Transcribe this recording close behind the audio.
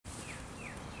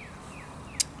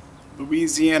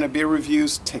Louisiana Beer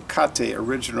Reviews Tecate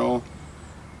Original.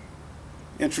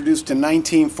 Introduced in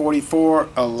 1944,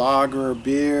 a lager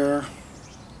beer.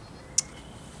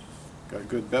 Got a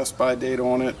good Best By date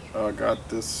on it. Got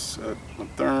this at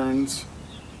Mathern's.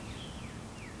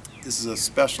 This is a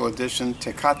special edition,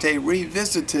 Tecate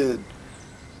Revisited.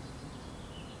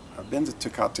 I've been to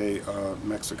Tecate,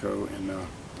 Mexico, in the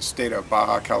state of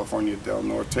Baja California del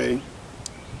Norte.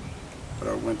 But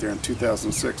I went there in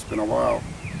 2006, been a while.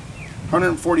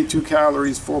 142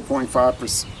 calories,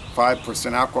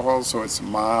 4.5% alcohol, so it's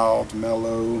mild,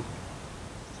 mellow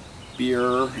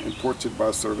beer, imported by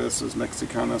Cervezas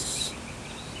Mexicanas.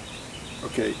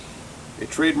 Okay, a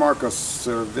trademark of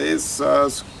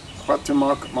Cervezas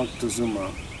Moctezuma.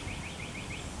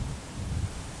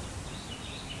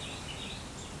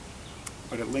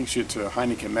 But it links you to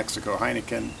Heineken, Mexico.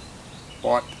 Heineken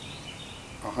bought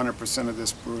 100% of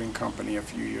this brewing company a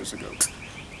few years ago.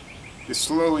 They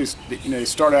slowly, they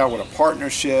started out with a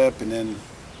partnership, and then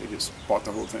they just bought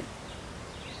the whole thing,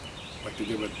 like they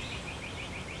did with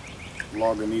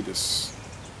Lagunitas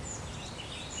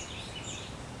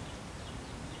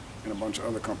and a bunch of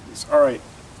other companies. All right.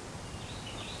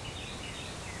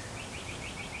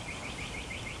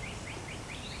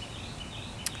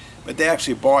 But they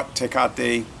actually bought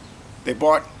Tecate. They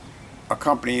bought a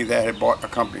company that had bought a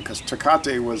company, because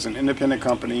Tecate was an independent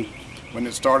company when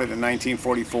it started in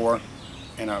 1944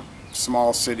 in a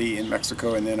small city in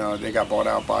Mexico, and then they got bought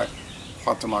out by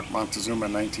Cuauhtémoc Moctezuma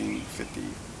in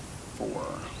 1954.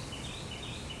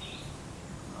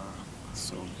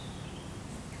 So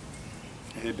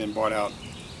it had been bought out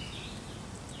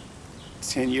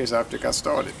 10 years after it got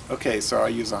started. Okay, so I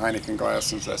use a Heineken glass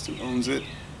since that's who owns it.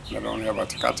 I don't have a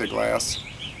Tecate glass.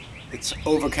 It's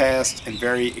overcast and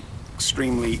very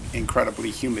extremely, incredibly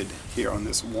humid here on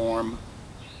this warm,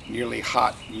 nearly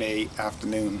hot May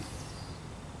afternoon.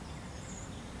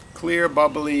 Clear,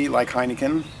 bubbly like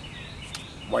Heineken.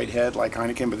 Whitehead like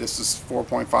Heineken, but this is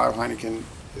 4.5. Heineken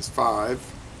is 5.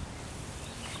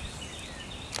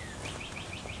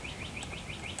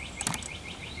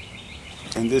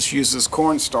 And this uses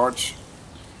cornstarch,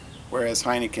 whereas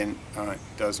Heineken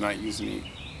does not use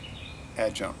any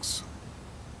adjuncts.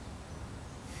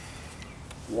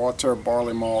 Water,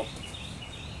 barley malt,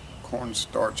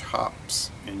 cornstarch,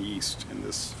 hops, and yeast in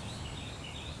this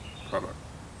product.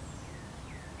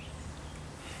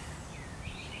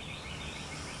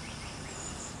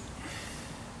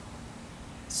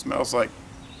 It smells like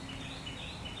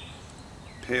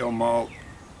pale malt.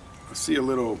 I see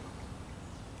a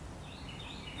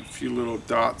few little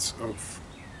dots of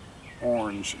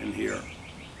orange in here,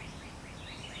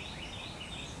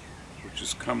 which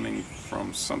is coming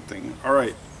from something. All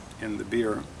right, in the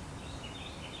beer.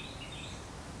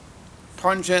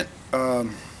 Pungent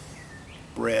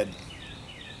bread.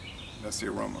 That's the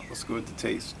aroma. Let's go with the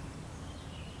taste.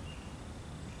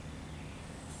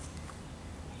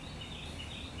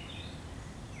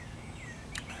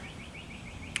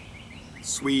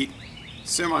 Sweet,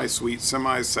 semi-sweet,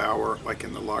 semi-sour, like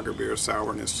in the lager beer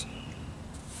sourness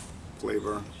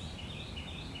flavor.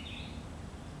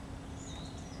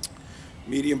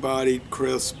 Medium-bodied,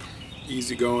 crisp,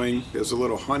 easygoing. There's a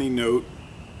little honey note.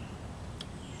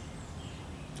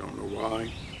 Don't know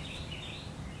why.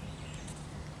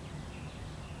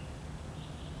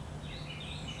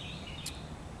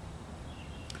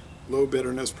 Low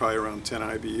bitterness, probably around 10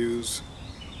 IBUs.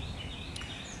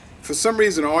 For some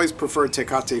reason, I always prefer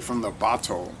Tecate from the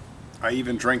bottle. I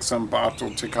even drank some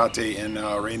bottled Tecate in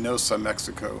Reynosa,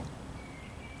 Mexico,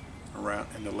 around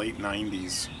in the late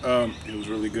 90s. It was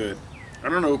really good. I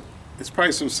don't know, it's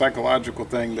probably some psychological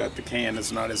thing that the can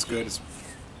is not as good. It's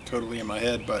totally in my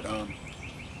head, but I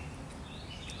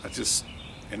just,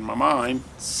 in my mind,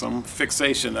 some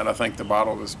fixation that I think the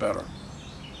bottle is better.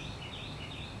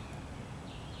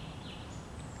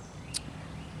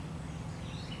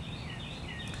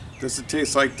 Does it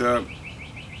taste like the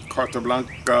Carta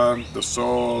Blanca, the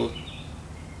Sol,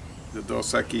 the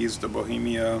Dos Equis, the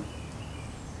Bohemia,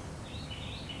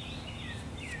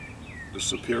 the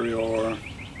Superior,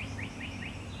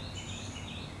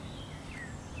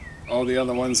 all the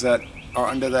other ones that are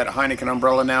under that Heineken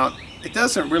umbrella now? It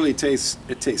doesn't really taste,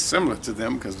 it tastes similar to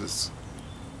them because it's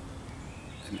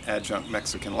an adjunct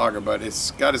Mexican lager, but it's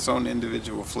got its own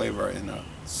individual flavor in a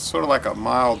sort of like a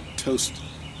mild toasted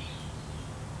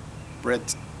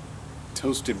bread.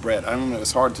 I don't know,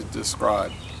 it's hard to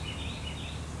describe.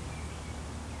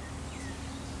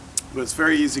 But it's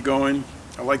very easygoing.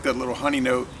 I like that little honey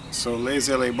note. So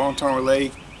laissez les bon temps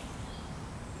relais.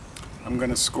 I'm going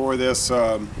to score this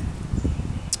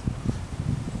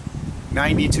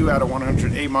 92 out of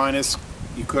 100, A-.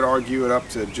 You could argue it up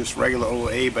to just regular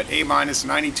old A, but A minus,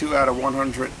 92 out of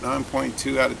 100,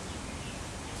 9.2 out of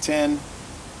 10.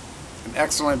 An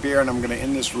excellent beer, and I'm going to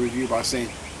end this review by saying,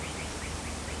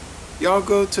 y'all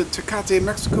go to Tecate,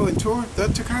 Mexico and tour the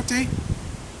Tecate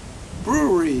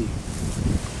Brewery.